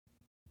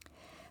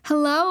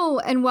Hello,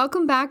 and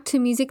welcome back to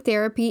Music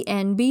Therapy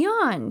and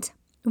Beyond.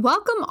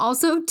 Welcome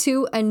also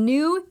to a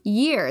new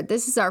year.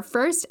 This is our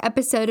first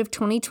episode of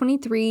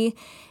 2023,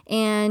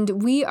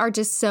 and we are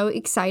just so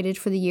excited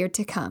for the year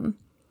to come.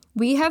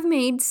 We have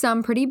made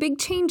some pretty big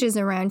changes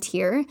around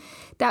here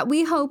that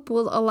we hope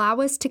will allow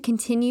us to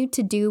continue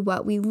to do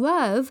what we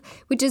love,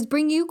 which is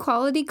bring you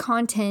quality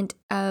content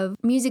of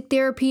music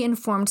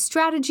therapy-informed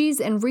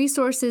strategies and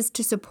resources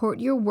to support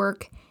your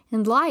work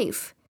and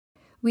life.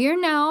 We are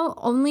now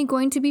only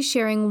going to be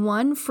sharing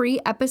one free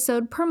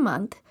episode per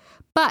month,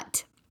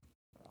 but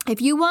if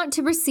you want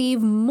to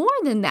receive more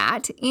than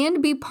that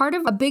and be part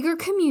of a bigger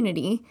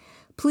community,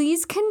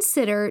 please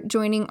consider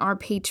joining our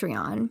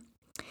Patreon.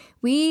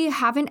 We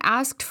haven't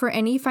asked for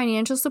any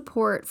financial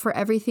support for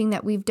everything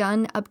that we've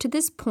done up to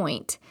this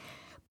point,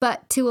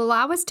 but to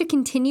allow us to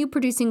continue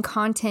producing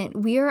content,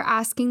 we are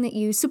asking that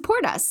you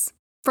support us.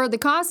 For the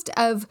cost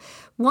of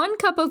 1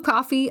 cup of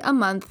coffee a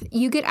month,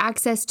 you get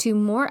access to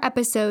more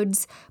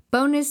episodes,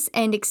 bonus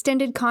and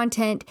extended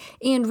content,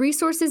 and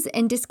resources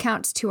and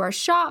discounts to our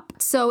shop.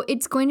 So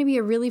it's going to be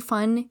a really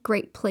fun,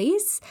 great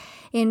place,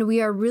 and we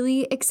are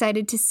really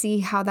excited to see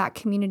how that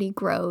community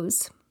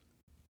grows.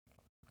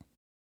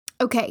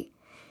 Okay,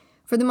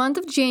 for the month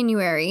of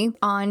January,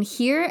 on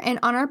here and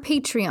on our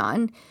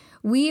Patreon,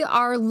 we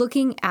are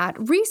looking at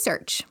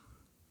research.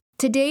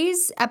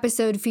 Today's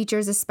episode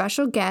features a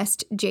special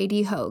guest,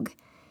 JD Hogue.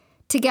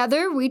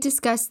 Together, we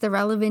discuss the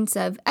relevance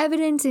of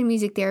evidence in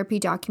music therapy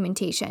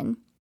documentation.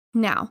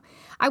 Now,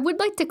 I would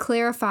like to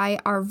clarify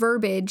our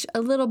verbiage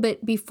a little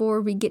bit before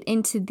we get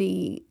into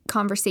the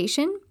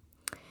conversation.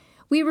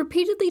 We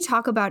repeatedly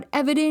talk about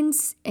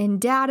evidence and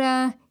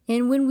data,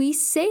 and when we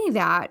say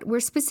that, we're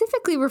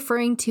specifically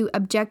referring to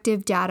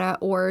objective data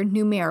or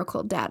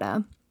numerical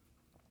data.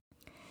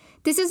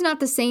 This is not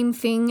the same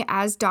thing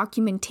as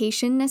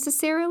documentation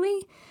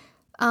necessarily,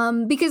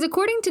 because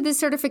according to the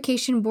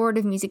Certification Board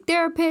of Music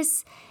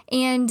Therapists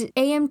and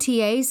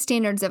AMTA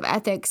Standards of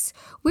Ethics,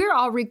 we're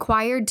all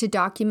required to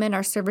document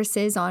our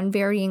services on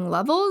varying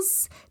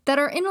levels that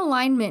are in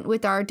alignment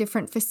with our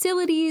different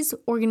facilities,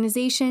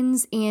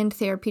 organizations, and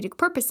therapeutic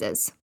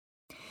purposes.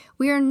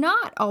 We are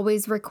not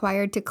always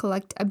required to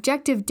collect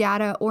objective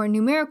data or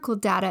numerical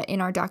data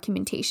in our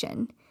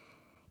documentation.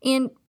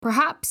 And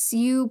perhaps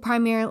you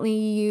primarily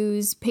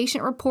use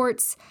patient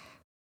reports,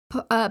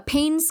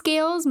 pain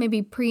scales,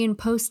 maybe pre and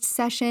post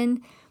session,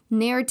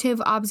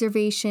 narrative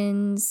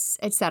observations,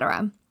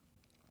 etc.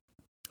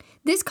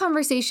 This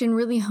conversation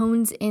really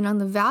hones in on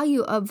the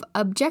value of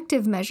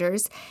objective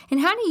measures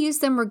and how to use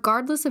them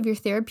regardless of your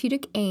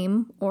therapeutic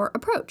aim or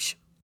approach.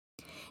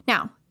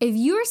 Now, if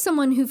you're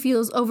someone who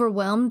feels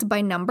overwhelmed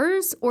by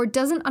numbers or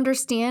doesn't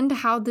understand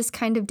how this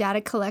kind of data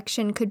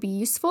collection could be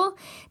useful,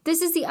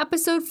 this is the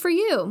episode for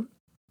you.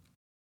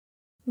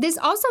 This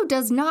also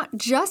does not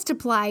just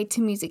apply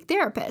to music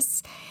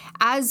therapists.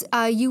 As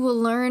you will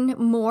learn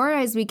more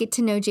as we get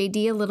to know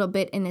JD a little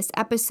bit in this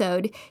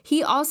episode,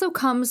 he also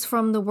comes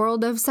from the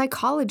world of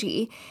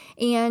psychology,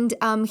 and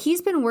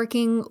he's been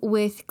working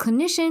with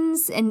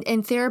clinicians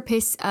and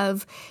therapists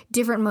of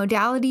different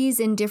modalities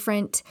and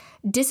different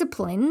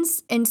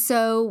disciplines. And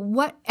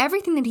so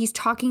everything that he's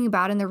talking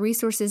about and the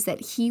resources that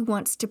he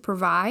wants to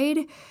provide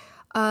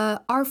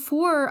are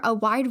for a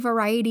wide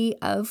variety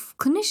of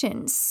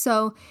clinicians.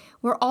 So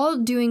we're all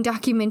doing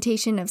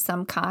documentation of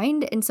some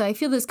kind, and so I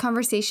feel this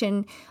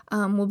conversation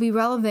will be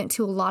relevant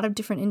to a lot of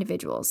different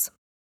individuals.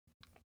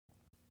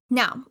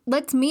 Now,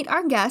 let's meet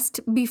our guest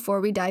before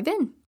we dive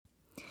in.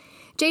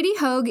 JD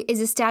Hogue is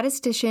a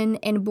statistician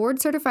and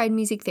board-certified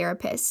music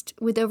therapist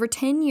with over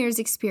 10 years'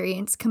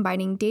 experience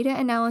combining data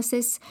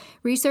analysis,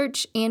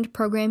 research, and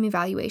program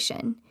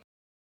evaluation.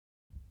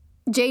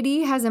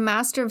 JD has a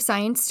Master of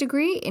Science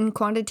degree in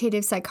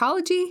quantitative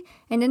psychology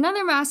and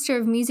another Master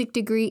of Music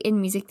degree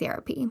in music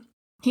therapy.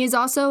 He is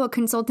also a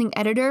consulting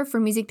editor for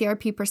Music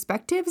Therapy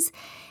Perspectives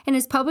and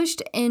is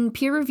published in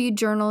peer-reviewed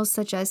journals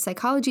such as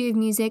Psychology of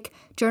Music,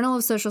 Journal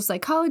of Social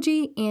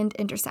Psychology, and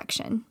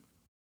Intersection.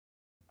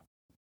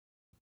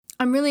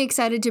 I'm really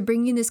excited to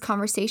bring you this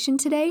conversation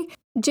today.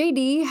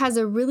 JD has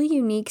a really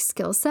unique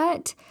skill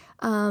set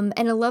and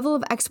a level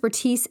of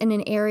expertise in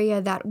an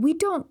area that we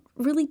don't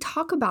really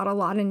talk about a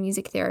lot in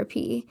music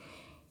therapy.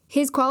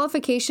 His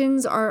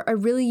qualifications are a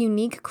really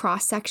unique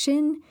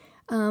cross-section,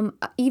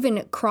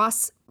 even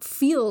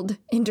cross-field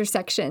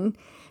intersection.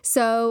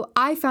 So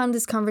I found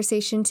this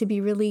conversation to be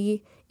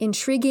really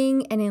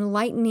intriguing and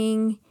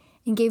enlightening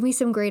and gave me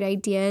some great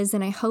ideas,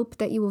 and I hope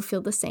that you will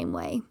feel the same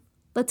way.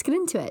 Let's get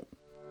into it.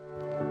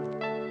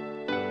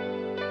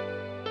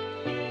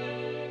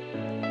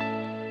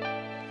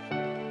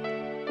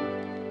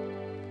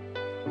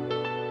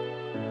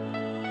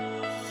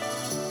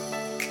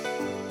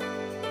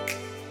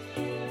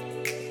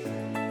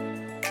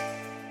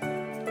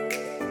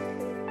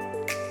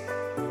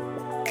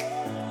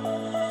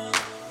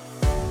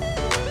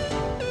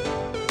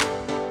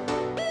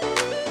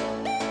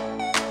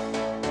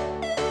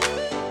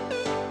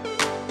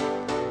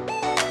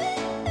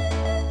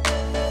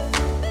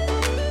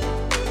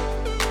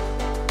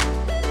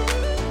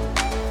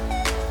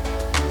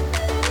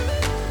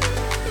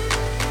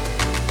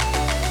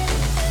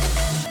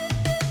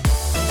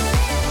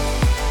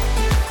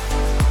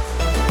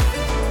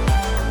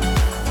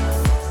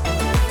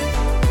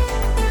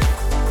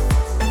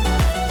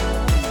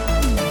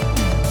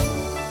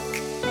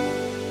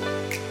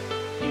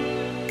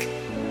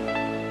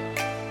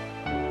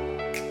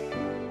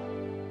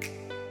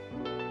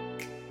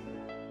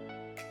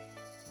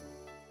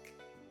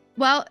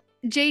 Well,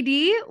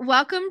 JD,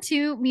 welcome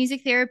to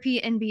Music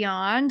Therapy and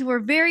Beyond. We're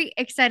very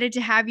excited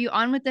to have you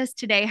on with us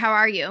today. How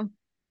are you?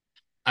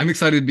 I'm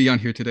excited to be on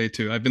here today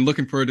too. I've been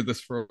looking forward to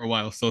this for a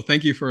while, so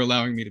thank you for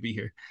allowing me to be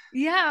here.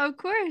 Yeah, of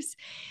course.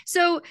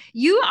 So,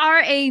 you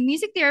are a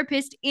music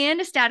therapist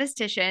and a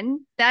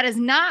statistician. That is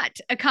not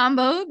a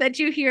combo that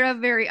you hear of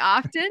very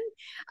often.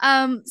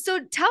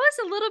 So, tell us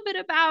a little bit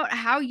about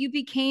how you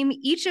became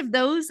each of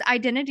those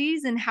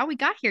identities and how we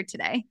got here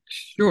today.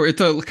 Sure,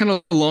 it's a kind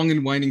of long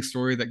and winding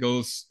story that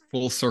goes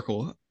full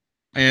circle.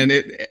 And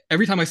it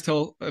every time I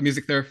tell a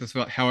music therapist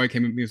about how I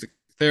became a music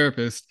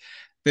therapist,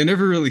 they're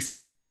never really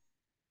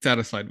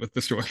satisfied with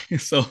the story.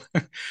 So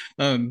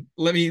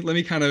let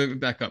me kind of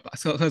back up.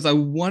 So because I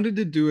wanted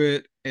to do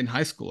it in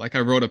high school, like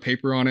I wrote a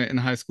paper on it in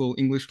high school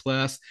English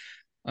class.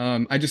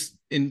 I just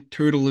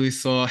intuitively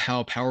saw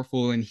how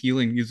powerful and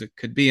healing music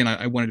could be, and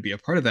I wanted to be a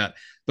part of that.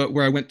 But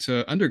where I went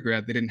to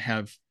undergrad, they didn't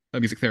have a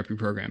music therapy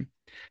program,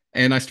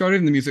 and I started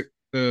in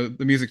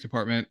the music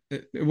department.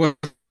 It wasn't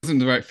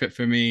the right fit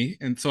for me,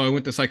 and so I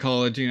went to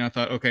psychology, and I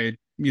thought, okay,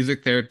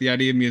 music therapy. The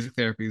idea of music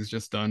therapy is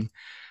just done.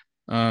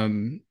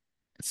 Um,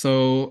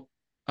 so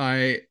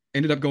I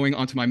ended up going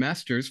on to my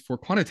master's for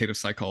quantitative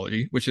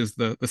psychology, which is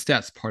the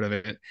stats part of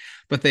it.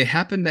 But they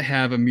happened to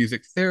have a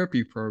music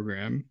therapy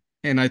program,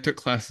 and I took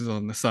classes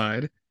on the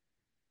side.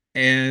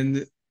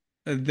 And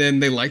then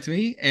they liked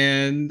me,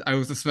 and I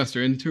was a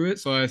semester into it,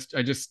 so I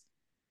just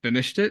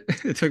finished it.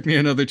 It took me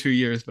another 2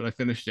 years, but I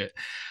finished it.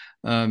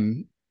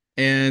 Um,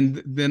 and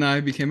then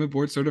I became a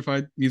board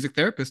certified music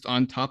therapist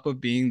on top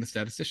of being the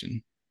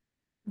statistician.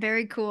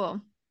 Very cool.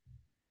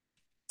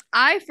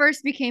 I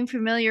first became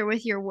familiar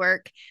with your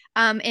work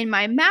in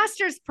my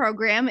master's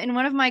program. In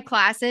one of my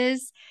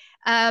classes,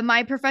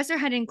 my professor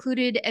had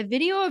included a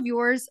video of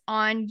yours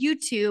on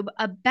YouTube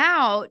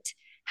about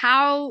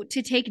how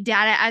to take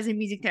data as a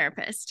music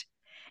therapist.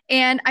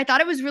 And I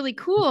thought it was really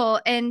cool.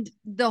 And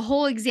the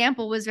whole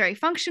example was very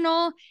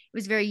functional, it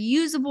was very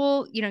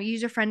usable,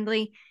 user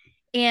friendly.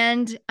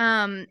 And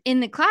in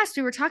the class,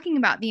 we were talking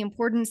about the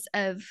importance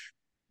of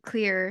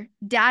clear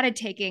data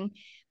taking,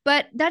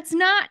 but that's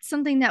not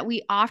something that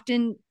we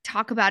often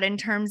talk about in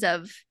terms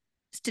of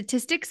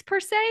statistics per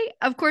se.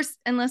 Of course,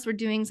 unless we're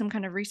doing some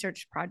kind of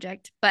research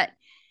project, but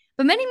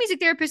many music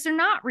therapists are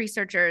not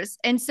researchers.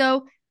 And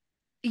so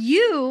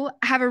you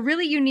have a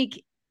really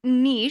unique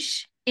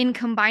niche in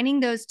combining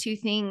those two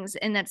things,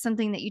 and that's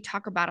something that you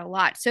talk about a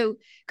lot. So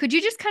could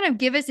you just kind of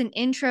give us an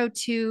intro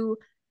to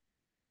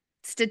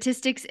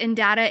statistics and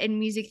data in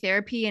music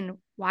therapy and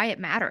why it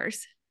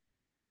matters?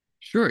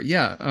 Sure.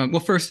 Yeah. Well,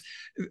 first,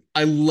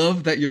 I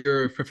love that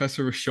your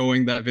professor was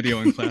showing that video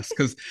in class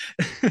because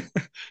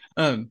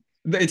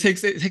it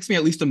takes me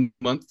at least a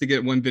month to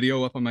get one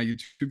video up on my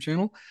YouTube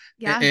channel,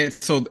 Yeah. and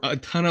so a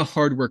ton of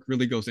hard work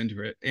really goes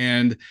into it.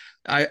 And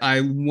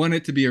I want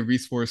it to be a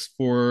resource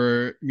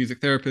for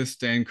music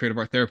therapists and creative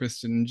art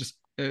therapists and just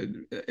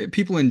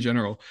people in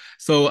general.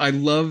 So I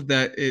love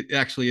that it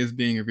actually is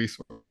being a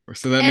resource.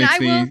 So that And makes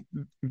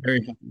me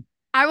very happy.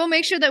 I will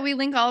make sure that we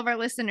link all of our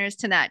listeners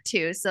to that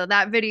too. So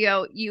that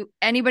video,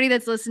 anybody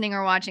that's listening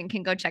or watching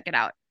can go check it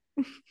out.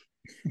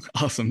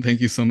 Awesome.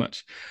 Thank you so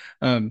much.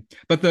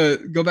 But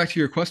the go back to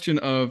your question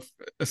of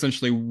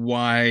essentially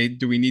why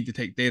do we need to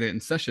take data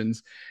in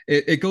sessions?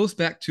 It goes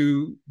back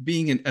to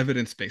being an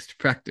evidence-based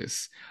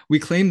practice. We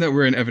claim that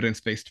we're an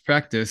evidence-based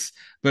practice,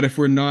 but if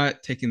we're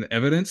not taking the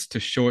evidence to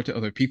show it to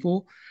other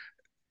people,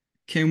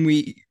 can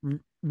we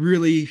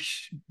really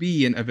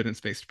be an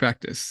evidence-based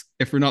practice?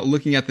 If we're not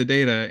looking at the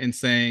data and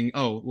saying,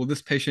 oh, well,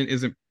 this patient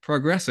isn't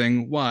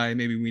progressing, why?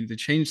 Maybe we need to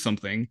change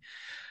something,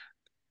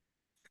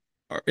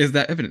 is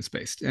that evidence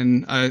based?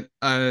 And I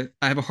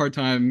have a hard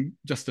time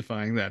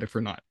justifying that if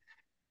we're not.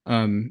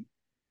 Um,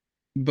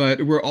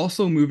 but we're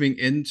also moving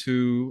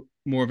into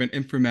more of an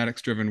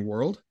informatics driven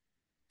world.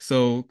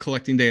 So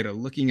collecting data,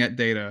 looking at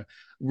data,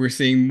 we're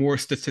seeing more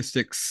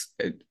statistics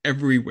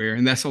everywhere,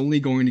 and that's only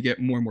going to get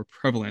more and more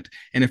prevalent.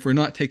 And if we're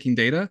not taking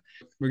data,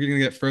 we're going to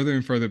get further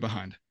and further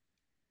behind.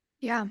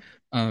 Yeah.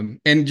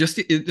 And just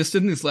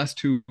in these last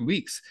 2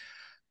 weeks,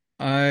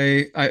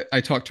 I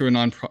talked to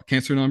a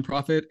cancer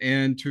nonprofit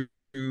and to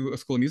a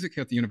school of music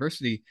at the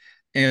university,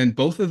 and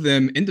both of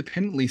them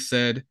independently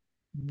said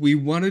we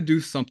want to do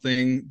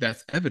something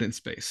that's evidence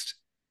based.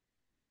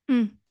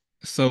 Mm.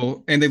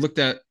 So, and they looked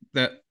at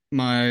that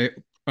my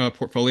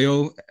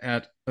portfolio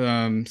at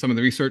some of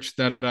the research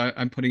that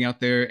I'm putting out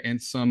there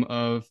and some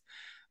of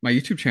my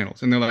YouTube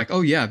channels, and they're like,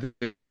 "Oh yeah,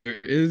 there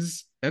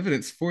is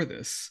evidence for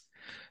this."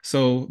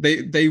 So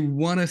they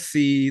want to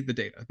see the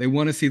data. They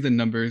want to see the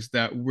numbers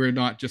that we're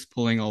not just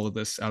pulling all of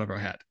this out of our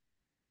hat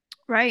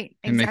Right.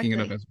 and making it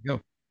up Exactly. as we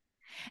go.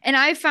 And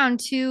I found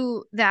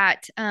too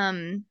that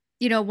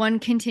one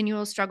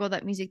continual struggle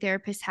that music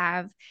therapists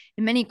have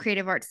and many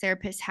creative arts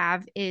therapists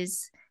have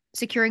is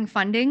securing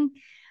funding.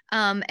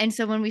 And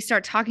so when we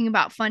start talking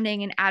about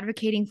funding and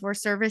advocating for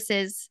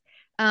services,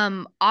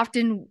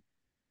 often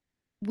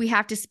we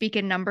have to speak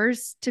in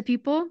numbers to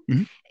people,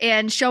 Mhm.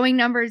 and showing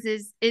numbers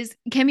is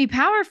can be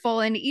powerful.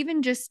 And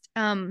even just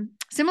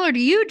similar to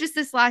you, just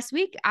this last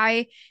week,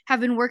 I have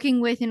been working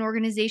with an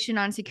organization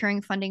on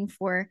securing funding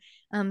for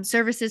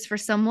services for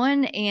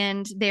someone,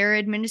 and their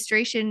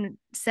administration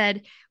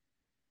said,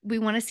 we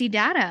want to see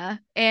data.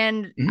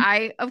 And Mhm.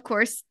 I, of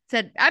course,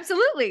 said,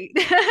 absolutely.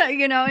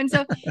 And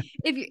so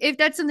if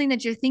that's something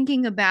that you're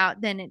thinking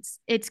about, then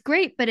it's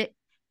great, but it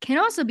can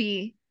also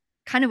be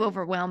kind of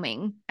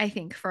overwhelming, I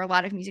think, for a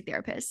lot of music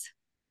therapists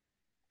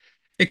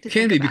It to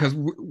can think be about.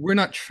 because we're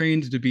not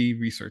trained to be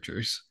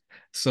researchers.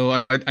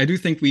 So I do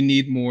think we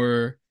need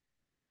more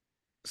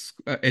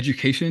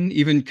education,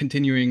 even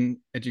continuing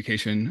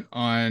education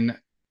on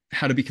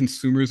how to be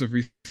consumers of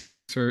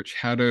research,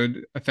 how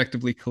to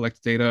effectively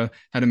collect data,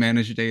 how to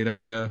manage data,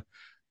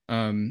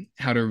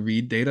 how to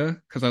read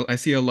data. Because I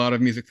see a lot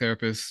of music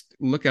therapists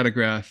look at a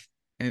graph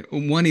and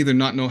one, either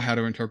not know how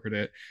to interpret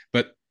it,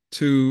 but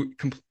to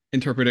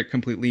interpret it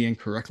completely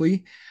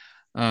incorrectly.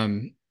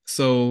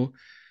 So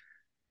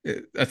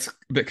that's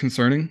a bit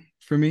concerning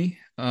for me.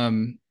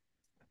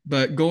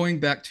 But going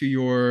back to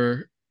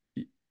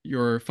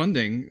your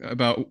funding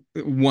about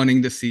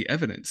wanting to see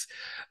evidence,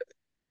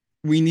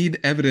 we need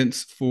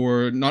evidence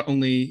for not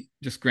only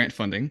just grant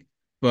funding,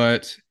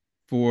 but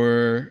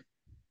for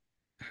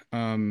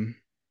um,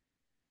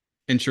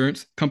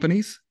 insurance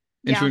companies.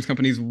 Yeah. Insurance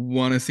companies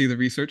want to see the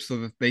research so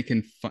that they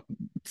can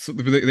so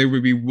they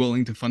would be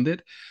willing to fund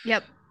it.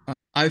 Yep.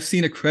 I've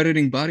seen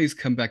accrediting bodies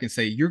come back and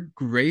say, "You're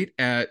great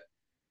at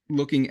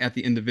looking at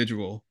the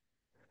individual,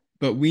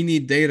 but we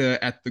need data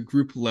at the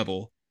group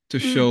level to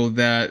Mm, show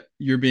that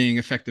you're being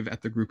effective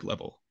at the group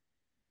level."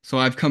 So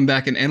I've come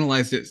back and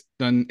analyzed it,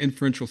 done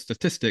inferential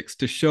statistics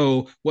to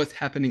show what's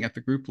happening at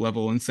the group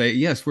level and say,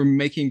 yes, we're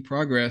making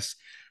progress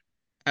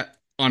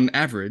on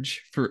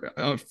average for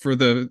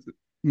the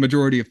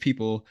majority of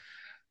people,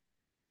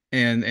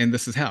 and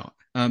this is how.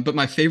 But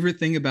my favorite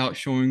thing about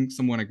showing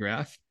someone a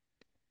graph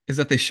is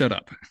that they shut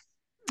up.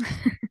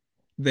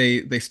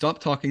 They stop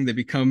talking. They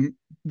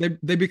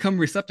become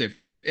receptive.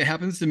 It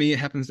happens to me. It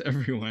happens to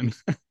everyone.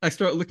 I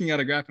start looking at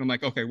a graph and I'm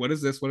like, okay, what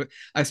is this? What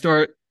I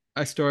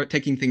start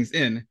taking things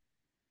in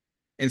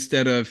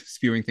instead of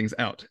spewing things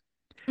out.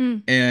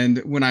 mm, And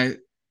when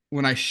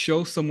I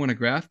show someone a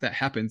graph, that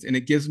happens, and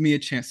it gives me a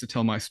chance to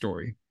tell my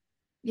story,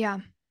 yeah.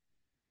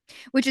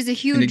 Which is a and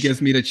it huge,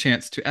 gives me the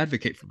chance to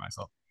advocate for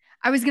myself.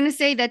 I was going to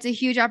say that's a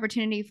huge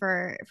opportunity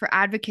for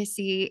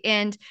advocacy.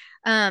 And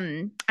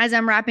as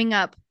I'm wrapping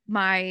up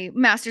my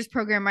master's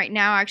program right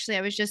now, actually,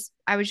 I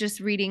was just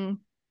reading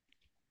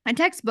a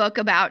textbook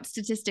about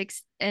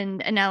statistics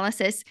and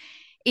analysis,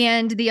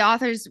 and the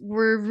authors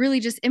were really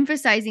just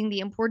emphasizing the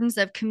importance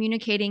of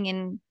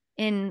communicating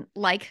in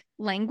like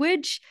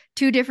language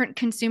to different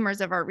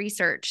consumers of our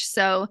research.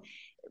 So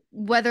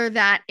whether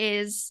that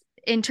is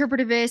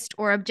interpretivist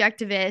or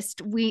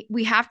objectivist,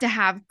 we have to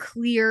have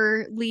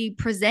clearly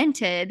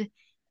presented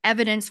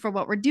evidence for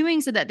what we're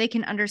doing so that they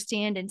can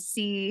understand and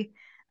see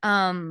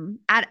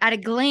at a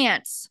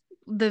glance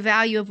the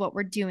value of what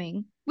we're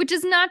doing, which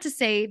is not to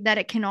say that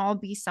it can all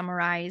be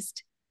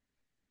summarized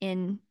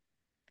in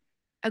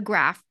a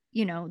graph.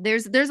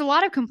 There's a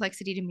lot of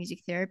complexity to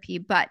music therapy,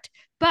 but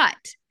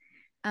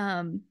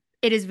um,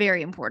 it is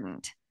very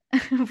important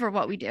for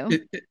what we do.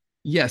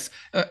 Yes,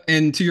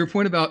 and to your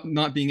point about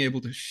not being able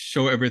to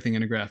show everything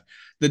in a graph,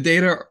 the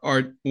data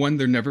are one,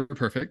 they're never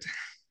perfect.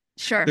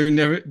 Sure. They're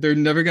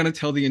never going to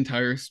tell the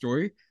entire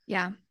story.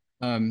 Yeah.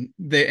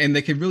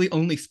 They can really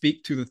only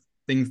speak to the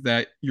things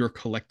that you're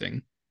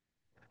collecting.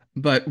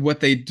 But what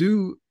they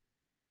do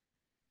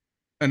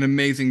an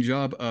amazing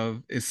job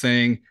of is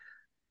saying,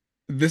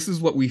 this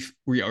is what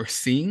we are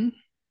seeing,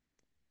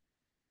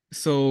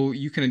 so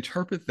you can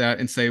interpret that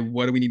and say,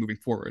 what do we need moving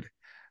forward?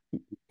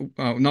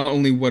 Not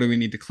only what do we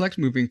need to collect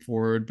moving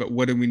forward, but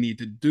what do we need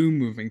to do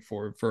moving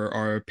forward for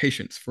our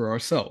patients, for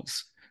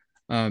ourselves?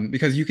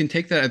 Because you can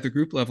take that at the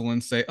group level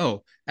and say,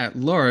 oh, at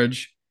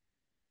large,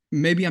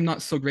 maybe I'm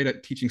not so great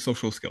at teaching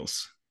social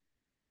skills,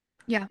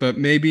 Yeah. but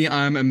maybe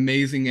I'm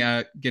amazing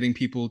at getting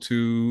people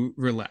to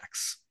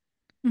relax.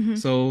 Mm-hmm.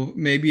 So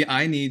maybe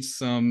I need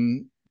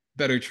some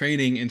better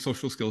training in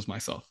social skills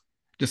myself.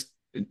 Just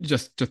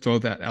just to throw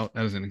that out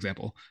as an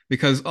example,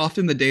 because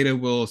often the data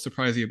will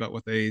surprise you about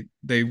what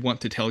they want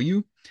to tell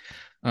you.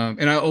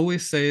 And I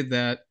always say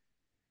that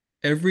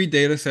every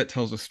data set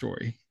tells a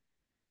story.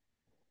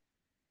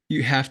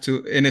 You have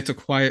to, and it's a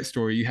quiet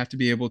story. You have to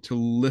be able to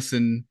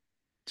listen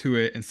to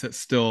it and sit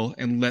still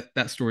and let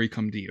that story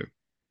come to you.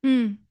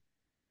 Mm.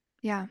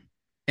 Yeah.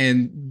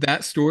 And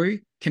that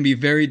story can be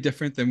very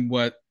different than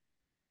what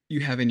you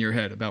have in your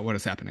head about what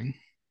is happening.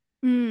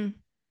 Mm.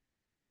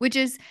 Which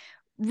is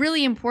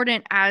really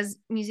important as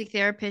music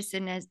therapists,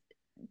 and as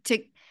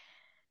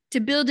to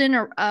build in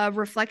a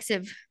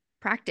reflexive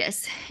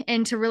practice,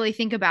 and to really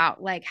think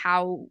about like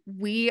how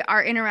we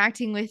are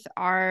interacting with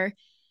our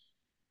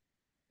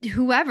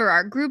whoever,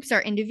 our groups,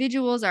 our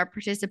individuals, our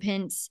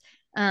participants.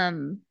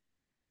 um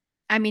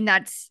I mean,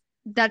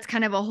 that's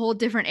kind of a whole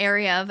different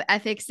area of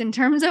ethics in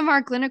terms of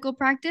our clinical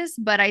practice.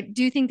 But I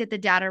do think that the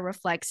data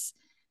reflects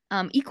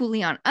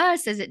equally on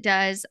us as it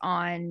does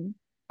on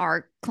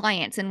our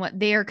clients and what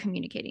they're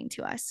communicating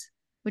to us,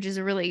 which is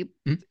a really,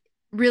 Mhm.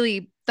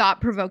 really thought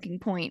provoking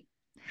point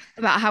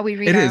about how we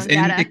read It our is, own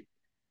data.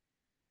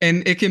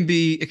 and it can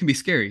be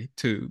scary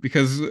too,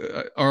 because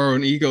our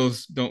own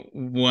egos don't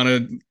want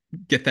to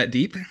get that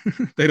deep.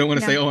 They don't want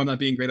to Yeah. say, "Oh, I'm not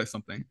being great at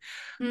something,"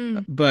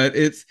 Mm, but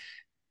it's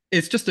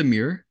just a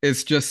mirror.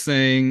 It's just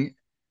saying,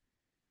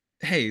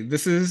 hey,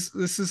 this is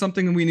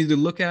something we need to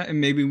look at, and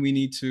maybe we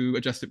need to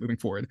adjust it moving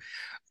forward,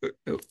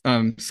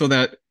 so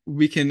that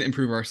we can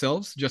improve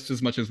ourselves just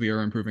as much as we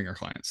are improving our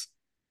clients.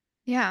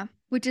 yeah.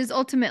 Which is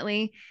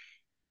ultimately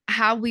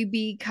how we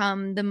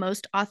become the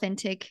most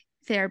authentic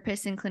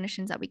therapists and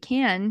clinicians that we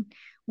can,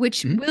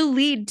 which Mhm. will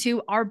lead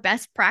to our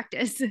best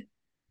practice,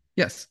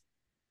 Yes,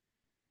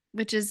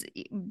 which is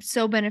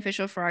so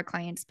beneficial for our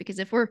clients. Because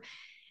if we're,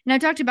 and I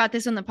talked about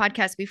this on the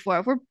podcast before,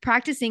 if we're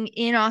practicing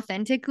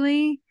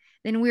inauthentically,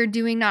 then we're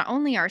doing not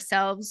only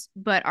ourselves,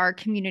 but our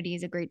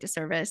communities a great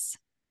disservice.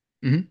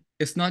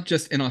 it's not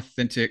just an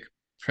authentic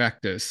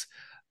practice.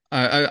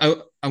 I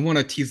want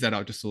to tease that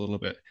out just a little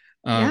bit.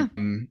 Yeah.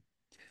 Um,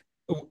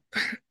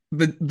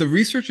 the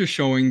research is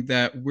showing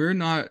that we're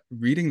not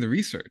reading the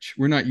research,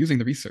 we're not using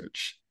the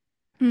research,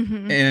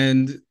 Mm-hmm.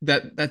 and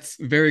that's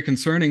very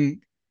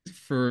concerning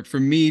for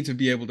me to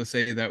be able to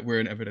say that we're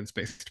an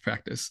evidence-based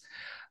practice.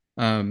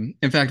 In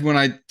fact, when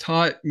I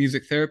taught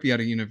music therapy at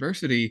a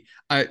university,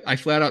 I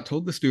flat out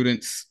told the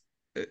students,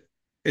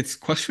 it's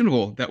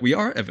questionable that we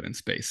are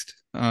evidence-based.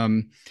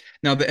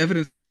 Now, the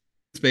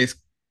evidence-based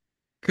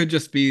could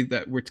just be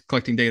that we're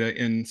collecting data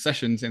in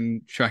sessions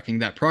and tracking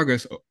that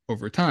progress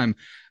over time.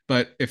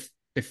 But if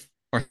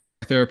our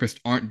therapists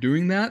aren't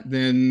doing that,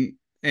 then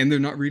and they're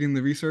not reading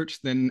the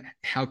research, then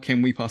how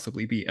can we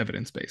possibly be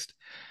evidence-based?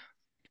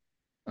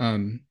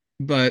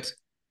 But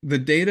the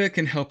data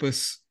can help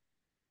us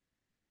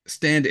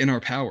stand in our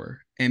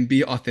power and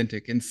be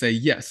authentic and say,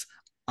 yes,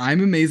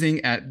 I'm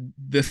amazing at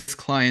this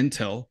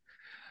clientele.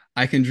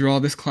 I can draw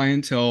this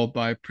clientele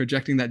by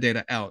projecting that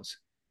data out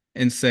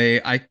and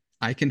say,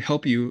 I can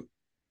help you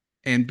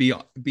and be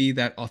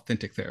that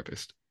authentic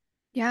therapist.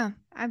 Yeah,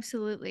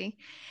 absolutely.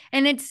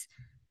 And it's,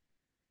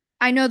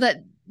 I know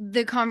that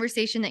the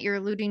conversation that you're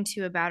alluding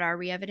to about are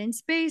we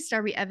evidence based?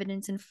 Are we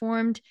evidence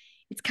informed?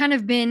 It's kind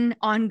of been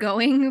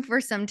ongoing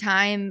for some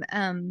time.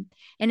 And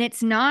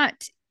it's not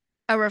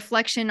a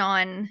reflection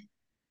on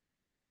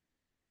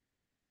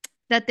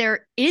that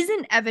there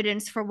isn't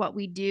evidence for what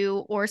we do,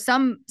 or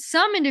some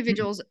Mhm.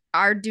 individuals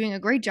are doing a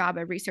great job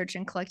at research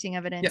and collecting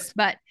evidence, Yes,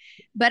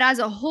 but as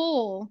a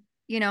whole,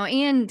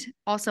 and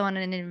also on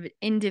an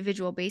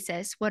individual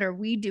basis, what are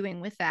we doing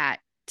with that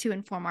to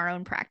inform our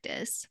own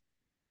practice?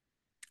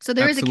 So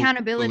there is absolutely.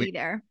 accountability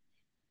there.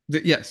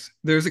 Yes,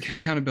 there's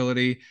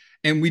accountability,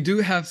 and we do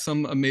have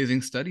some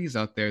amazing studies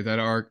out there that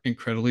are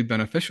incredibly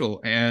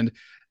beneficial, and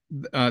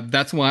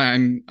that's why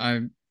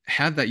I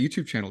have that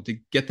YouTube channel to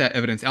get that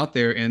evidence out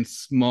there in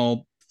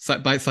small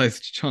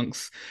bite-sized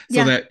chunks so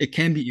Yeah. that it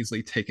can be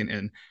easily taken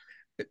in.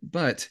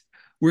 But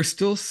we're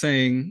still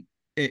saying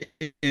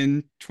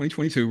in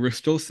 2022, we're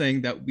still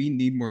saying that we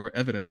need more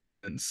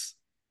evidence,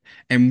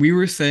 and we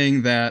were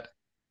saying that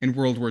in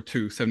World War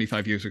II,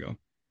 75 years ago.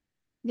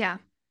 Yeah.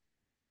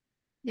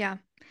 Yeah.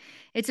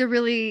 It's a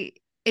really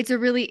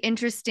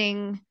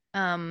interesting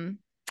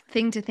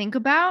thing to think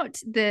about,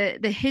 the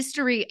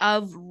history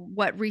of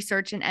what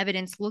research and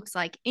evidence looks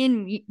like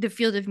in the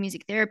field of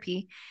music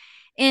therapy.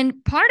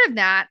 And part of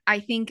that, I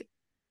think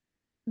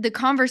the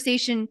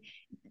conversation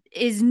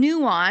is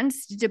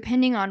nuanced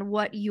depending on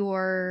what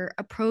your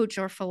approach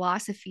or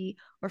philosophy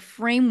or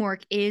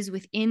framework is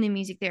within the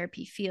music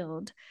therapy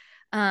field.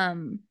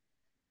 um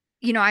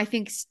I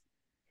think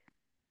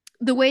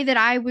the way that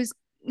I was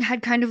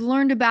had kind of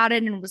learned about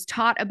it and was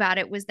taught about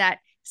it was that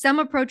some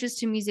approaches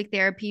to music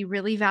therapy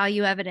really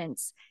value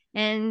evidence,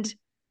 and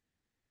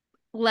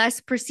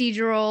less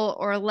procedural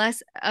or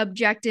less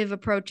objective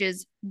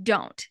approaches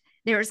don't.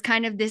 There's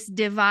kind of this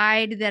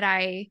divide that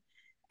I,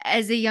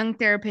 as a young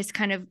therapist,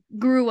 kind of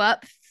grew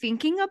up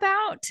thinking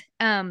about,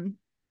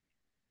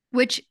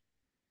 which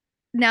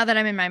now that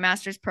I'm in my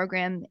master's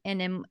program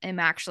and am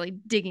actually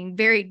digging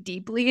very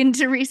deeply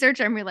into research,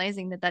 I'm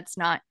realizing that that's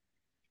not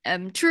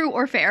true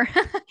or fair.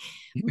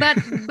 but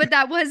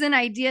that was an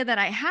idea that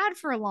I had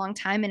for a long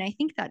time, and I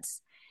think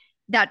that's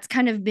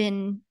kind of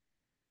been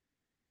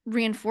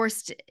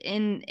reinforced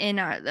in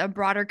a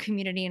broader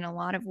community in a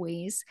lot of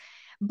ways.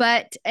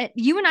 But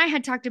you and I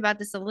had talked about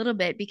this a little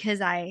bit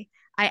because I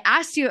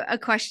asked you a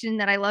question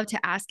that I love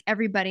to ask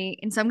everybody,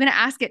 and so I'm going to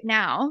ask it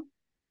now.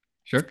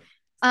 Sure.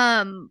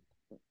 Um,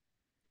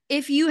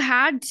 if you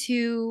had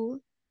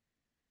to,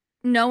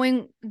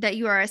 knowing that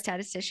you are a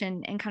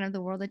statistician and kind of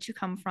the world that you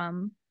come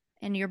from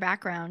and your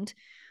background,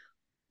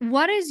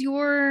 what is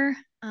your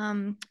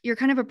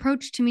kind of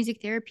approach to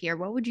music therapy, or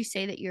what would you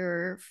say that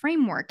your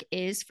framework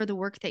is for the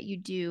work that you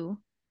do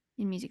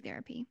in music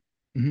therapy?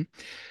 Mhm.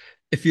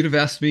 If you'd have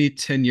asked me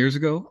 10 years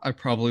ago, I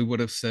probably would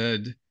have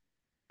said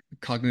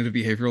cognitive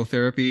behavioral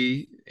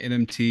therapy,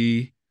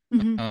 NMT,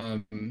 Hmm.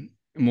 um,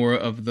 more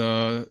of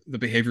the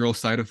behavioral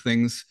side of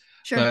things.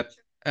 Sure. But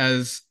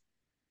as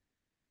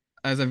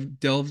as I've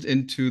delved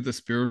into the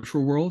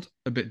spiritual world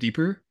a bit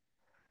deeper,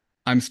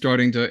 I'm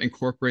starting to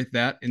incorporate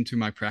that into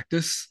my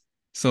practice.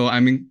 So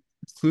I'm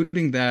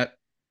including that,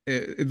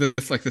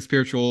 like the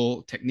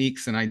spiritual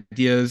techniques and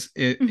ideas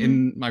Hmm.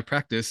 in my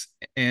practice,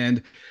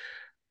 and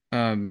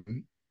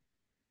um,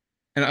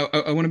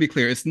 I want to be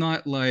clear. It's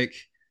not like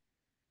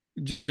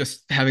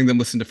just having them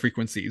listen to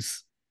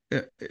frequencies,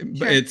 but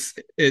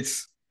Sure.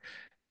 it's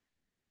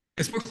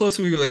more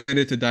closely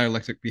related to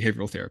dialectic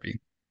behavioral therapy.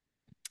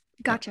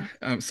 Uh, Gotcha.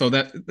 so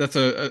that's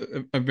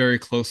a very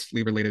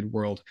closely related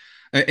world,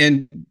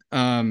 and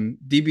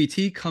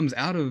DBT comes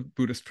out of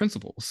Buddhist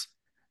principles.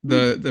 Hmm.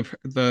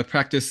 The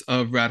practice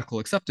of radical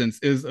acceptance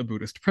is a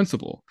Buddhist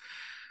principle,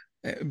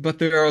 but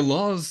there are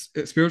laws,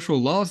 spiritual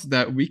laws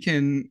that we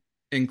can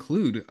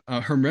include.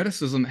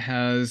 Hermeticism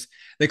has,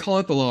 they call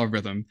it the law of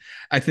rhythm.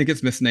 I think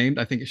it's misnamed.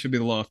 I think it should be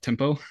the law of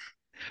tempo,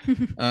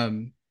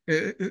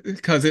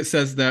 because it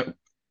says that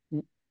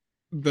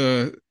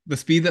the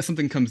speed that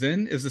something comes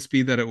in is the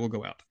speed that it will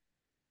go out.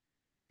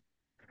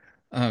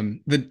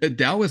 The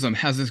Taoism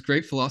has this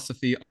great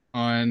philosophy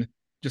on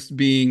just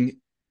being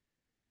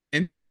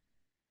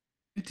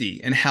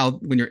empty, and how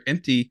when you're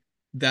empty,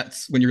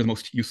 that's when you're the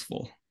most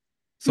useful.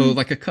 So, Mm,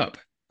 like a cup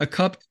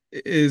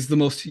is the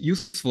most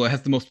useful. It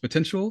has the most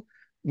potential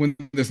when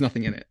there's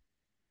nothing in it.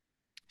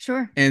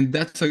 sure. And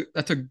that's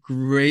a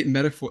great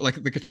metaphor.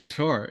 Like the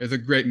guitar is a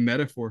great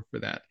metaphor for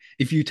that.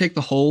 If you take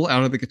the hole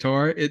out of the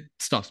guitar, it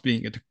stops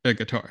being a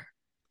guitar.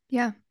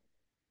 Yeah.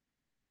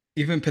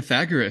 Even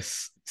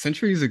Pythagoras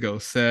centuries ago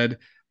said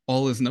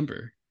all is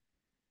number.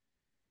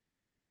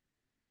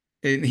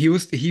 And he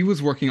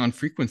was working on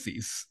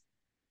frequencies,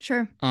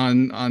 Sure.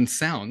 on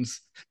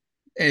sounds,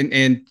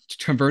 and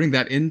converting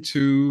that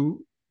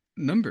into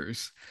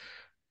numbers.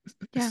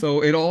 Yeah.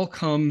 So it all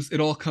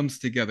comes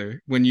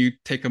together when you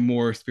take a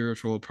more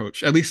spiritual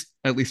approach, at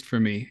least for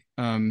me.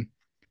 And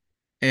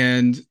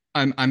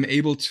I'm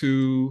able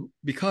to,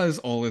 because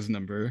all is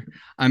number,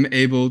 I'm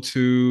able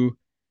to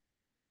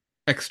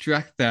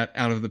extract that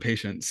out of the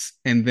patients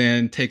and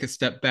then take a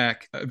step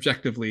back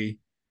objectively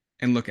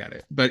and look at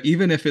it. But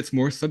even if it's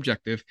more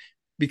subjective,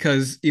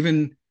 because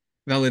even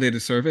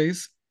validated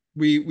surveys,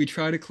 we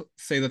try to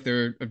say that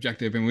they're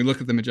objective, and we look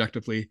at them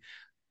objectively.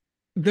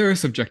 They're a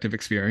subjective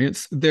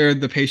experience. They're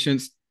the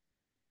patients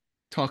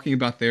talking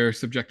about their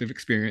subjective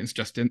experience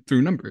just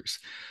through numbers.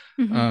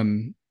 Hmm.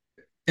 Um,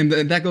 and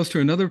that goes to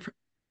another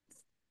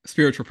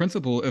spiritual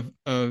principle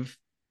of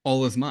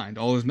all is mind,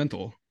 all is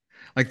mental.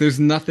 Like there's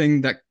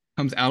nothing that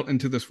comes out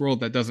into this world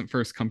that doesn't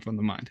first come from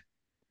the mind.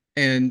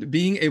 And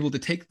being able to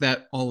take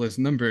that all is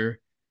number,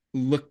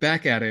 look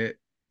back at it,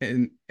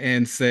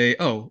 and say,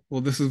 oh, well,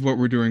 this is what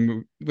we're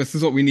doing. This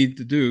is what we need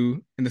to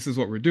do, and this is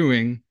what we're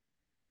doing.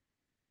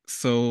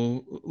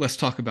 So let's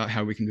talk about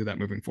how we can do that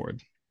moving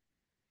forward.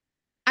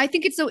 I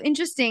think it's so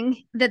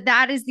interesting that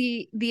that is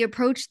the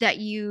approach that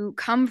you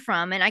come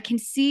from, and I can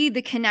see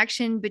the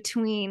connection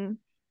between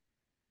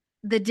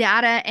the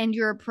data and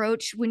your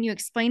approach when you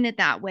explain it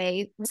that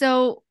way.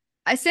 So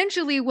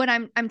essentially, what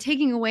I'm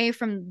taking away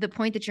from the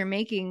point that you're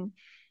making,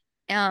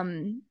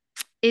 um,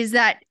 is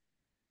that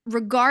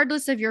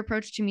regardless of your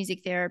approach to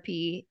music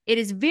therapy, it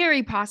is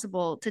very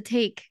possible to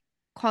take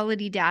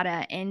quality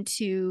data and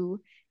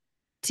to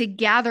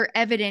gather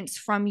evidence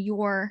from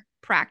your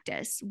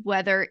practice,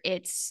 whether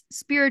it's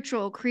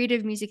spiritual,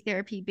 creative music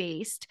therapy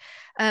based,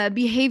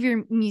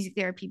 behavior music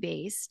therapy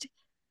based.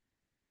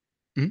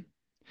 Mhm.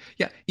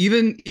 Yeah,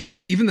 even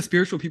the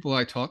spiritual people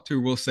I talk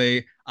to will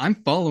say, I'm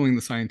following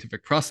the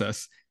scientific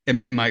process.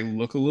 It might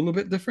look a little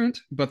bit different,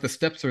 but the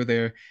steps are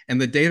there,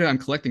 and the data I'm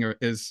collecting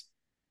is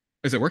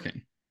it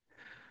working?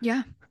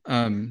 Yeah.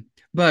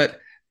 But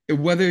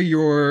whether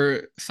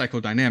you're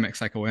psychodynamic,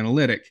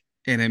 psychoanalytic,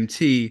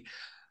 NMT,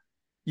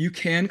 you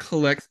can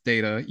collect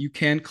data. You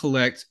can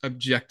collect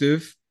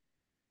objective,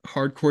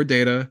 hardcore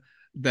data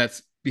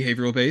that's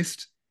behavioral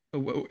based,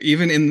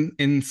 even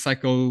in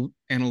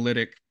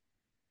psychoanalytic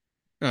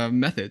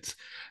methods.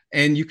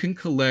 And you can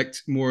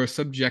collect more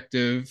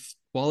subjective,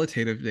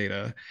 qualitative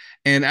data.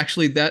 And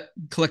actually, that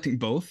collecting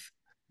both,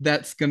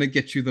 that's going to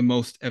get you the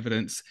most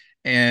evidence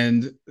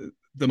and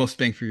the most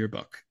bang for your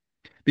buck,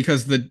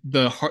 because the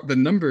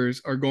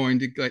numbers are going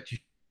to let you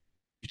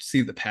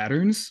see the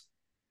patterns,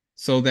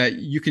 so that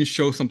you can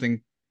show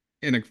something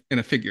in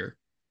a figure.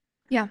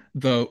 Yeah.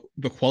 The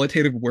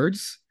qualitative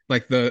words,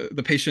 like the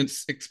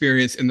patient's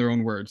experience in their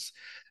own words,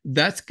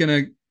 that's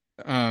gonna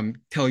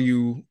tell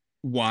you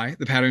why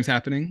the pattern's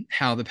happening,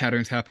 how the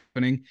pattern's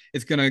happening.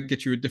 It's gonna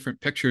get you a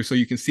different picture so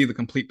you can see the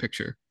complete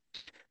picture.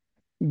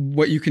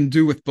 What you can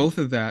do with both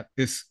of that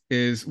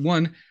is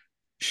one,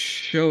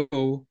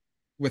 show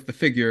with the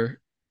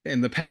figure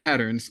and the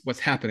patterns what's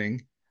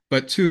happening,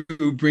 but two,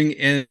 bring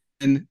in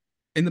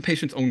the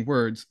patient's own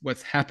words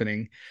what's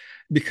happening,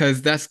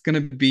 because that's going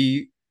to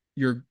be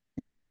your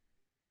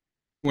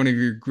one of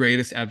your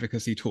greatest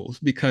advocacy tools.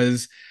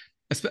 Because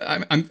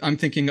I'm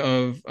thinking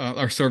of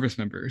our service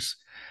members.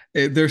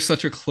 They're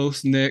such a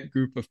close knit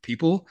group of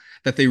people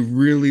that they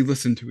really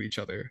listen to each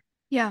other.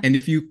 Yeah. And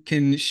if you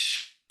can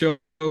show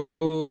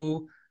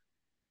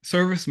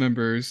service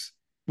members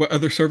what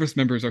other service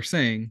members are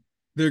saying,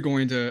 they're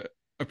going to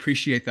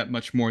appreciate that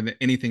much more than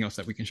anything else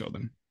that we can show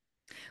them.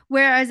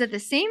 Whereas at the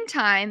same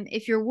time,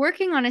 if you're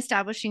working on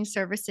establishing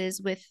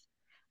services with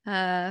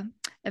a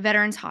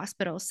veterans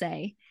hospital,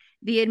 say,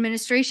 the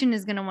administration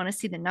is going to want to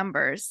see the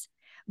numbers,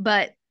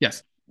 but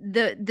Yes,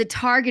 the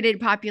targeted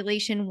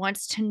population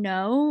wants to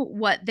know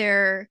what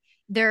their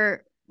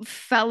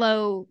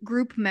fellow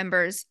group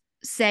members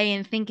say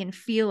and think and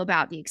feel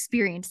about the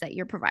experience that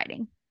you're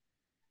providing.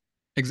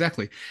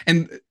 exactly.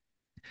 And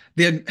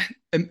the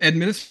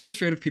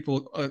administrative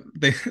people,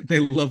 they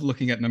love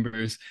looking at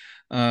numbers.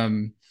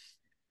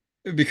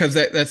 Because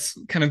that's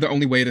kind of the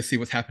only way to see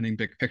what's happening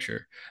big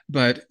picture.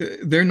 But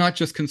they're not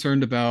just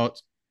concerned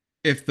about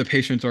if the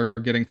patients are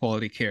getting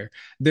quality care.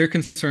 They're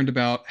concerned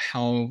about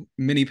how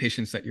many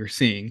patients that you're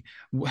seeing,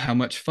 how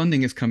much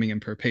funding is coming in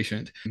per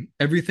patient,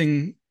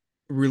 everything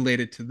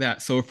related to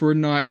that. So if we're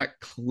not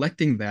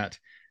collecting that,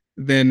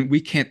 then we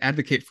can't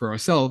advocate for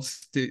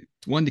ourselves to,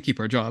 one, to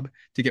keep our job,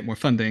 to get more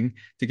funding,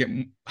 to get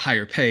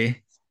higher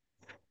pay.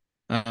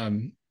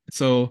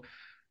 So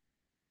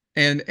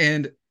and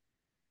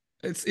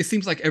it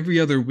seems like every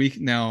other week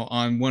now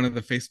on one of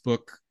the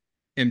Facebook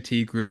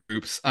MT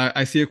groups,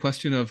 I see a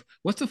question of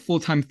what's a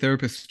full-time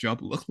therapist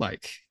job look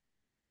like?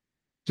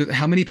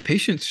 How many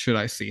patients should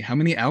I see? How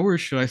many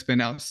hours should I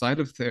spend outside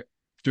of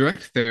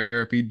direct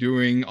therapy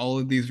doing all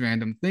of these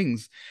random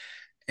things?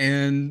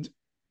 And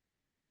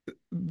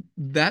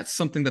that's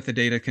something that the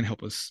data can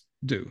help us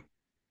do.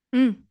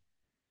 Mm.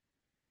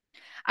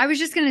 I was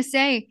just going to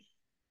say,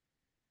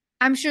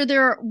 I'm sure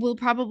there will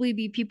probably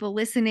be people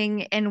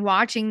listening and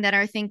watching that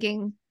are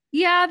thinking,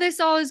 yeah, this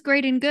all is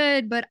great and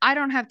good, but I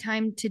don't have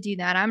time to do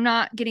that. I'm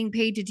not getting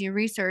paid to do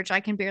research.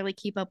 I can barely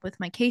keep up with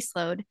my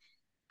caseload.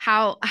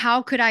 How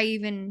could I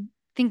even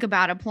think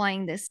about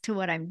applying this to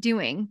what I'm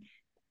doing?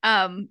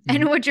 And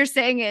what you're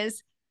saying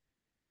is,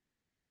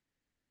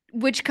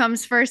 which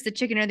comes first, the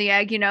chicken or the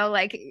egg,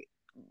 like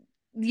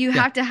you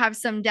Yeah. have to have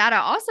some data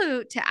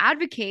also to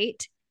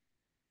advocate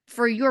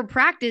for your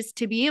practice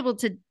to be able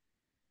to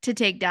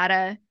take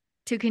data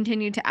to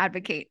continue to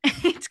advocate.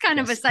 It's kind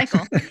of a Yes.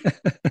 cycle.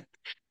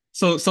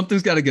 So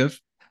something's got to give.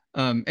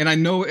 And I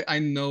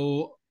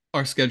know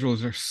our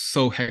schedules are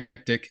so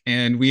hectic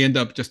and we end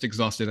up just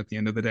exhausted at the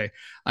end of the day.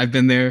 I've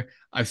been there,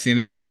 I've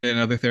seen it in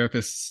other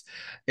therapists.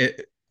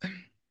 It,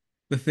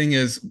 the thing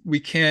is, we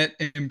can't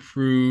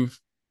improve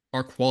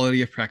our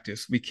quality of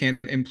practice. We can't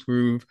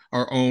improve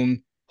our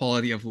own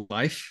quality of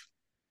life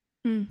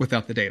Mm.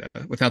 without the data,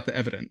 without the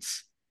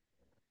evidence.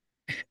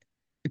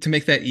 To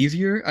make that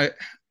easier,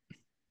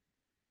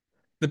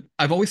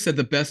 I've always said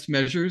the best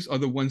measures are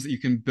the ones that you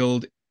can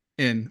build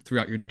in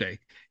throughout your day.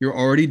 You're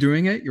already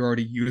doing it, you're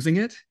already using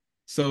it.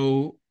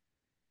 So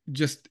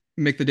just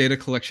make the data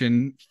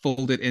collection,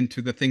 fold it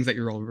into the things that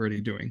you're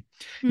already doing.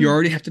 You Mm.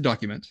 already have to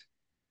document.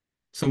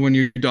 So when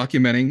you're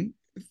documenting,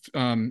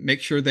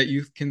 make sure that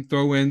you can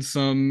throw in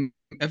some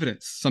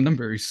evidence, some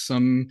numbers,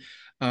 some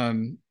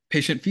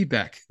patient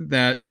feedback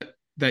that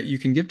you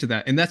can give to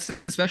that. And that's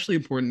especially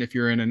important if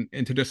you're in an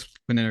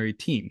interdisciplinary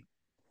team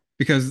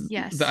because the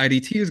Yes.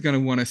 IDT is going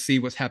to want to see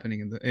what's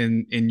happening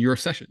in your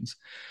sessions.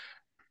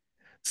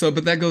 So,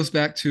 but that goes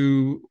back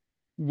to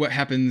what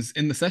happens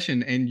in the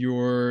session and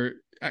you're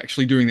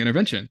actually doing the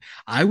intervention.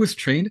 I was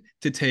trained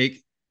to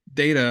take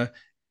data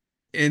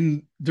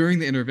in during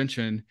the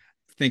intervention,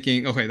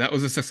 thinking, okay, that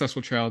was a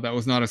successful trial, that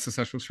was not a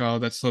successful trial.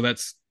 That's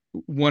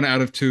 1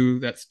 out of 2,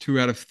 that's 2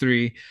 out of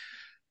 3,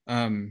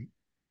 um,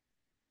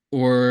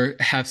 or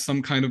have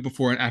some kind of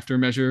before and after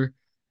measure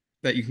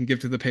that you can give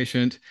to the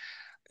patient.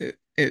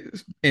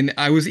 And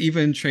I was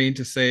even trained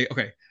to say,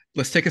 okay,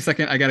 let's take a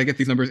second. I got to get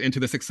these numbers into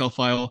this Excel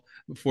file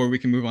before we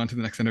can move on to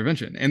the next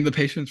intervention. And the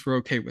patients were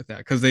okay with that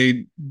because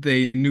they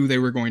knew they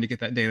were going to get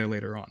that data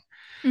later on.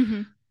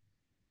 Mm-hmm.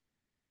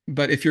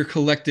 But if you're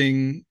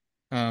collecting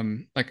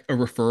like a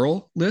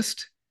referral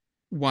list,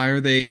 why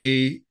are they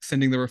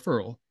sending the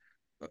referral?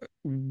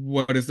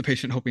 What is the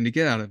patient hoping to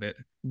get out of it?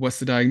 What's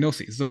the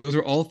diagnosis? Those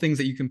are all things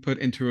that you can put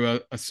into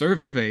a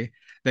survey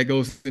that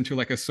goes into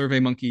like a survey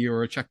monkey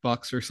or a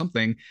checkbox or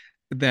something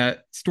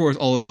that stores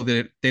all of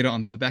the data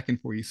on the back end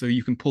for you so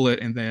you can pull it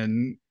and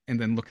then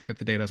look at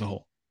the data as a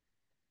whole.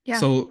 Yeah.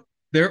 So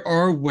there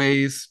are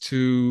ways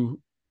to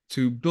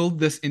build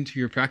this into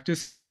your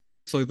practice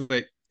so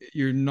that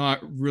you're not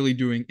really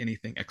doing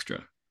anything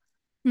extra.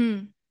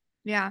 Mm.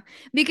 Yeah.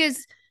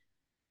 Because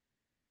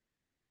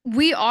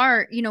we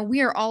are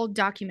all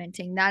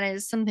documenting. That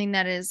is something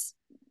that is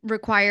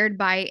required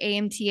by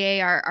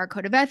AMTA, our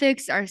code of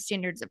ethics, our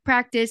standards of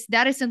practice.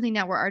 That is something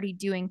that we're already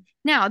doing.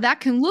 Now, that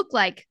can look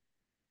like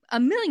a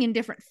million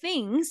different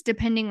things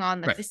depending on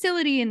the Right.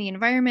 facility and the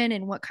environment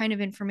and what kind of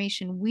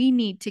information we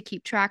need to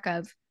keep track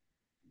of.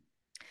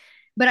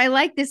 But I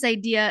like this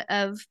idea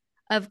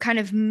of kind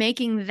of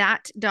making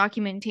that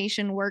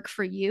documentation work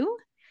for you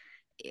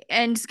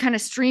and kind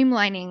of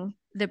streamlining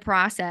the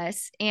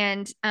process.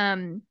 And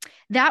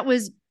that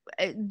was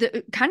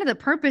the kind of the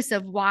purpose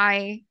of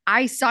why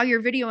I saw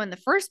your video in the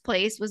first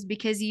place, was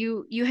because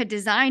you had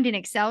designed an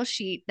Excel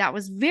sheet that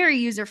was very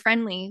user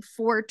friendly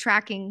for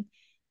tracking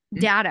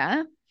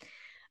data.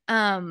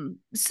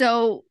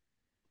 So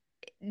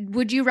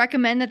would you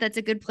recommend that that's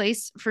a good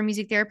place for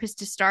music therapists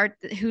to start,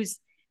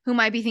 who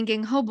might be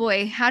thinking, oh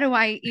boy, how do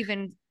I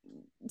even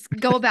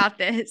go about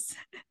this?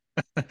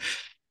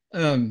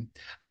 um,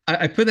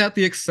 I put out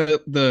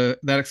that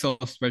Excel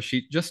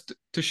spreadsheet just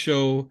to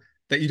show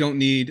that you don't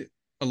need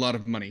a lot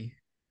of money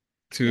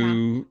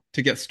Yeah.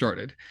 to get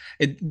started.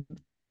 It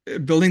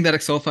Building that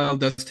Excel file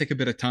does take a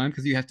bit of time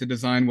because you have to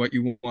design what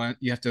you want.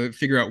 You have to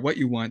figure out what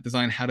you want,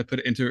 design how to put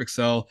it into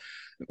Excel,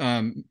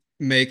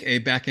 make a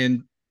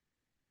backend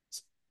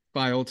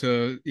file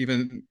to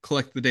even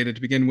collect the data to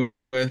begin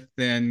with,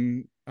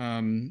 then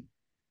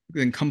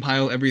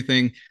compile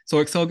everything. So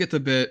Excel gets a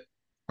bit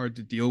hard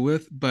to deal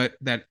with, but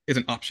that is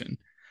an option,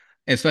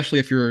 especially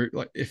if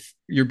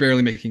you're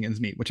barely making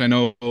ends meet, which I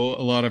know a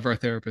lot of our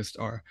therapists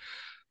are.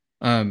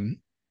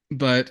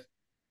 But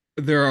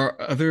there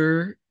are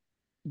other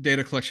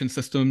data collection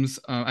systems.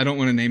 I don't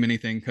want to name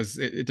anything because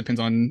it depends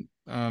on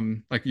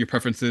like your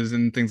preferences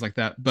and things like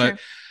that. Sure.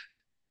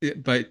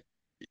 But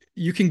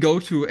you can go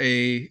to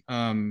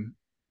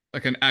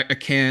like a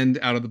canned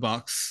out of the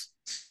box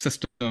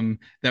system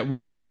that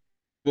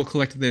will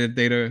collect the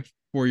data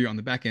for you on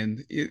the back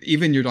end,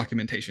 even your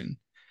documentation.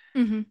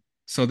 Mm-hmm.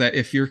 So that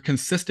if you're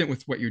consistent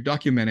with what you're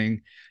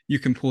documenting, you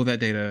can pull that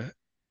data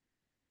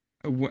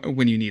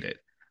when you need it.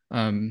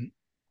 Um,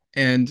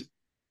 and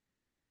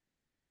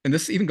and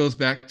this even goes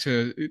back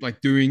to like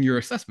doing your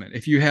assessment.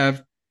 If you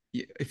have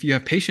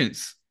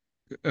patients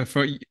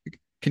for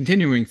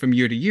continuing from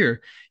year to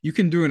year, you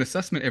can do an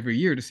assessment every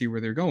year to see where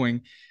they're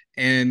going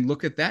and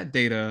look at that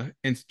data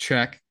and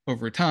track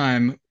over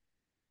time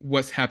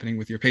what's happening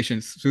with your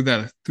patients through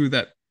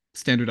that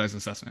standardized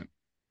assessment.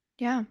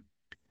 Yeah.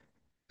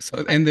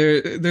 So, and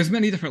there's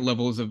many different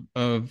levels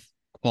of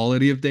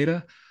quality of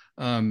data.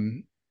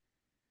 Um,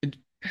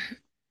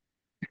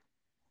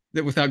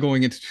 that without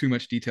going into too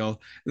much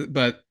detail,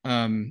 but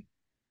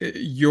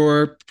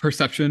your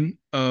perception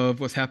of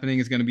what's happening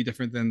is going to be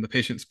different than the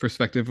patient's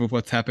perspective of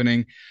what's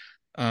happening.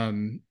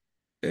 Um,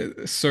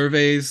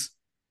 Surveys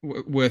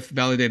with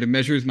validated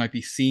measures might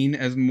be seen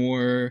as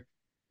more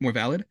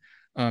valid,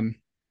 um,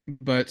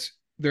 but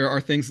there are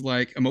things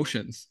like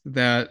emotions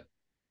that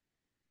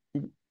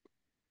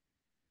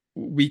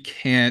we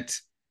can't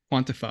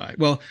quantify.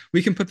 Well,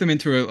 we can put them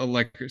into a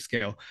Likert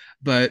scale,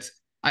 but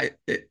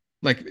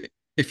like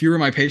if you were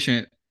my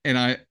patient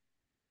and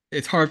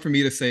it's hard for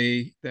me to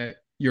say that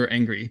you're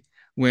angry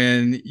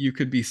when you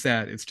could be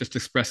sad. It's just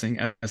expressing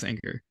as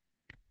anger.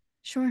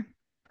 Sure.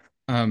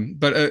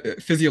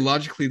 But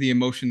physiologically, the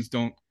emotions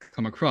don't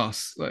come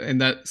across,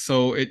 and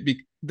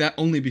that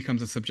only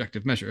becomes a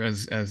subjective measure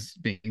as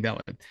being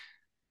valid.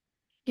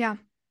 Yeah.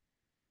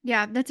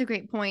 Yeah, that's a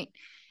great point.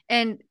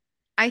 And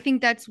I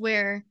think that's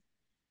where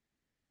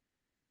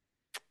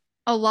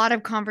a lot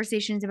of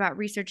conversations about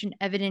research and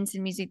evidence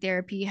in music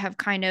therapy have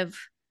kind of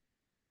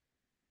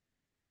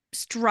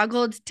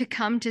struggled to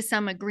come to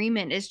some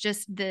agreement, is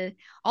just the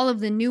all of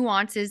the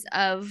nuances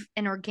of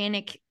an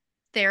organic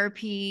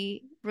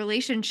therapy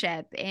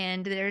relationship.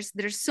 And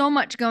there's so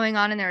much going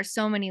on and there are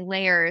so many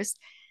layers.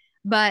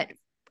 But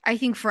I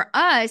think for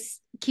us,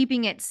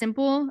 keeping it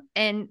simple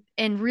and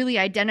really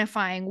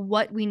identifying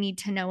what we need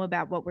to know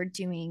about what we're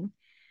doing,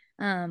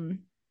 um,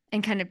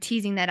 and kind of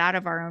teasing that out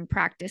of our own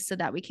practice so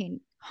that we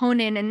can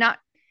hone in and not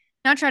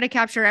try to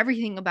capture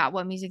everything about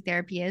what music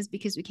therapy is,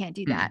 because we can't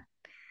do that.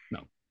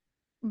 No.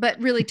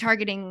 But really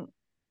targeting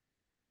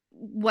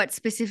what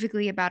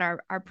specifically about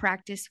our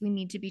practice we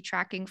need to be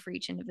tracking for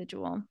each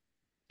individual.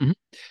 Mhm.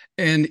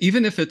 And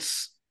even if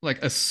it's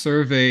like a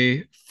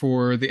survey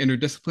for the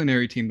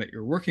interdisciplinary team that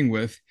you're working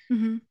with,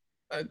 Mm-hmm.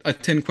 a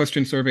 10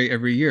 question survey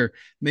every year,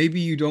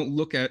 maybe you don't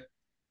look at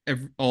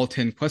all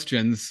 10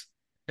 questions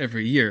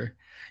every year.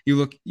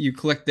 You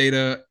collect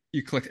data,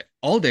 you collect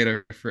all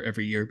data for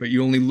every year, but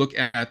you only look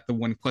at the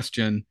one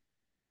question.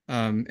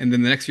 And then the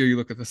next year you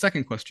look at the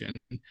second question.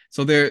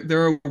 So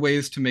there are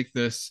ways to make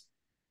this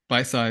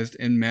bite-sized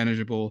and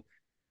manageable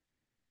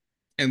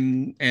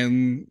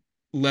and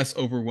less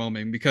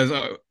overwhelming because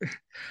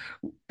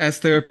as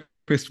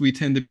therapists we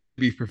tend to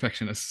be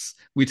perfectionists.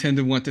 We tend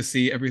to want to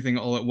see everything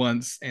all at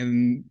once,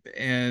 and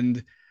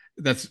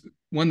that's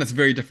one that's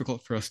very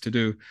difficult for us to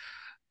do.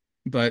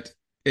 But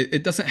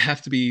it doesn't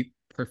have to be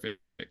perfect.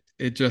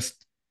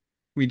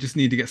 We just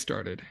need to get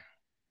started.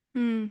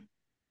 Mm,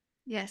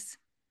 yes,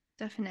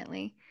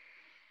 definitely.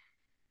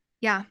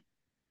 Yeah.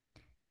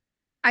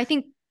 I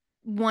think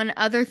one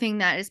other thing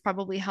that is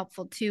probably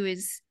helpful too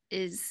is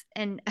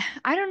and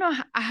I don't know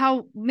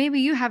how maybe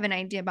you have an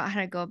idea about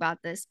how to go about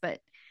this, but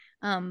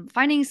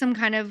finding some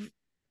kind of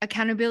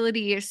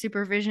accountability or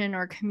supervision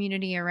or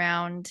community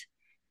around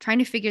trying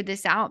to figure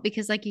this out,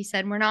 because like you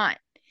said, we're not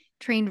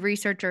trained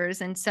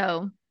researchers, and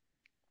so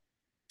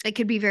it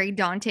could be very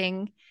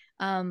daunting,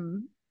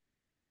 um,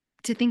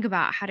 to think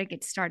about how to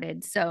get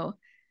started. So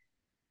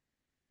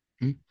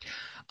Mhm.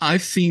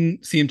 I've seen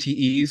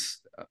CMTEs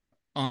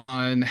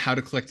on how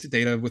to collect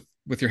data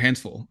with your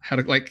hands full. How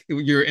to, like,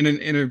 you're in an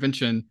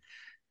intervention.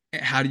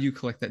 How do you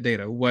collect that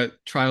data?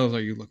 What trials are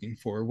you looking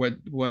for? What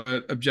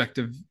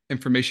objective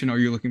information are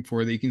you looking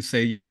for that you can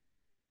say,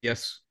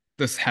 yes,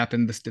 this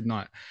happened, this did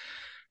not.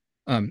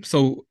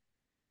 So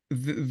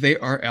they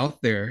are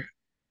out there,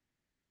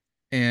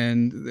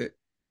 and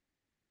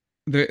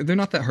they're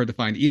not that hard to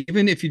find.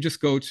 Even if you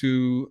just go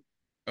to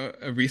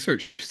a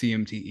research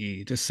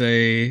CMTE to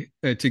say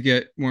to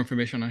get more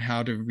information on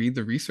how to read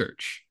the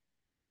research.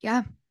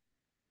 Yeah.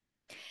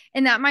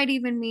 And that might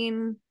even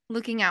mean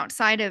looking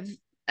outside of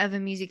a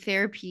music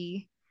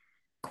therapy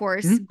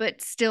course, Mhm.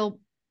 but still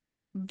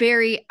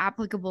very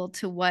applicable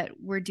to what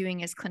we're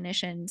doing as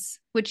clinicians,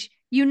 which,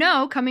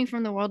 coming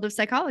from the world of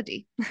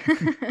psychology.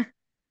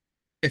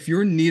 If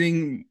you're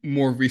needing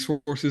more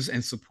resources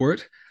and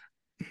support,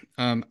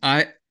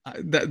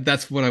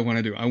 that's what I want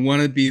to do. I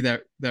want to be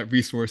that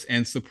resource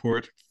and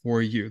support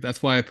for you.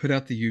 That's why I put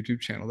out the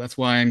YouTube channel. That's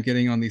why I'm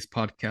getting on these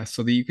podcasts,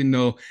 so that you can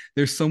know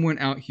there's someone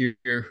out here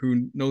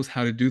who knows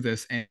how to do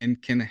this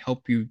and can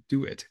help you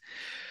do it.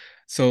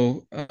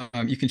 So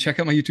you can check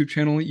out my YouTube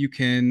channel. You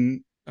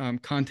can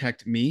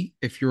contact me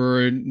if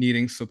you're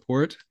needing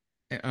support.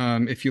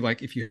 If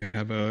you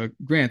have a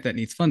grant that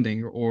needs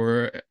funding,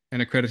 or an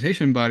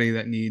accreditation body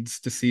that needs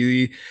to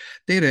see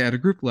data at a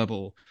group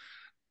level,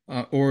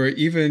 or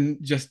even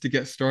just to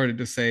get started,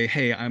 to say,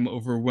 hey, I'm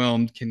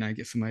overwhelmed, can I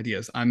get some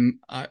ideas? I'm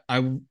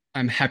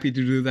happy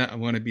to do that. I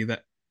want to be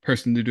that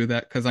person to do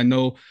that, because I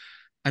know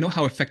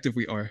how effective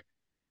we are,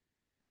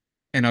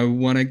 and I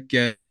want to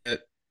get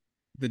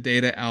the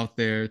data out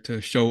there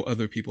to show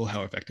other people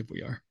how effective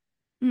we are.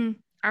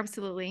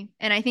 Absolutely.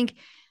 And I think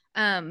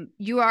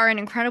you are an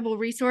incredible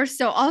resource.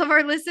 So all of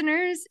our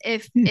listeners,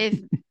 if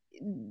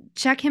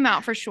check him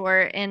out for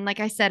sure. And like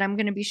I said, I'm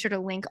going to be sure to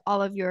link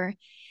all of your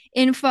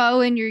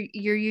info and your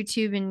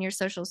YouTube and your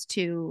socials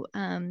to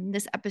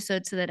this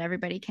episode, so that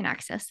everybody can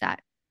access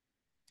that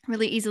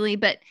really easily.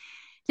 But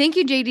thank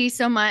you, JD,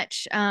 so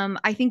much.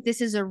 I think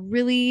this is a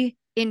really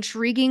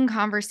intriguing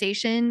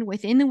conversation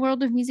within the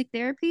world of music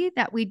therapy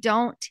that we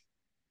don't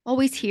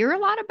always hear a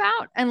lot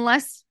about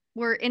unless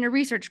we're in a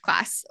research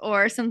class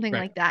or something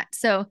Right. like that.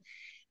 So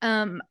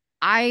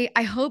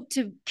I hope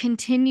to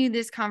continue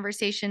this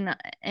conversation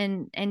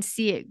and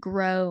see it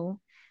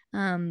grow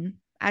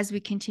as we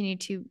continue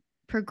to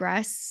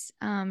progress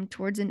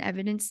towards an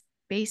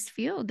evidence-based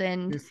field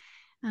and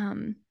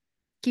Yes.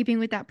 keeping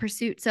with that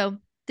pursuit. So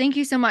thank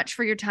you so much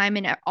for your time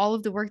and all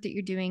of the work that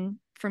you're doing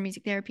for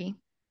music therapy.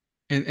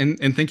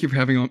 And thank you for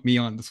having me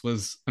on. This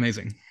was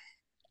amazing.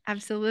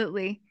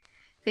 Absolutely.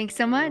 Thanks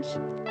so much.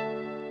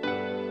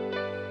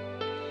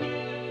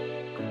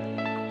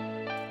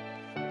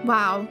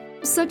 Wow,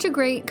 such a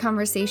great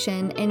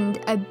conversation, and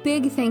a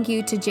big thank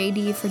you to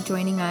JD for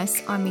joining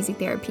us on Music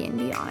Therapy and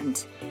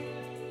Beyond.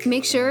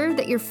 Make sure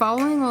that you're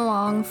following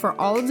along for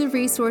all of the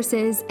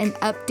resources and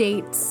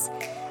updates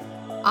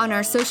on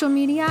our social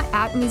media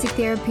at Music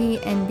Therapy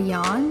and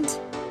Beyond,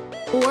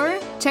 or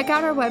check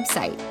out our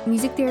website,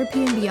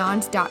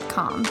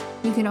 musictherapyandbeyond.com.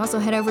 You can also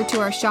head over to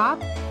our shop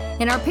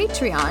and our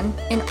Patreon,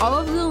 and all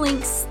of the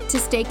links to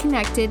stay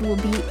connected will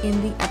be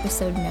in the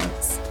episode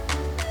notes.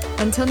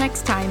 Until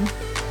next time.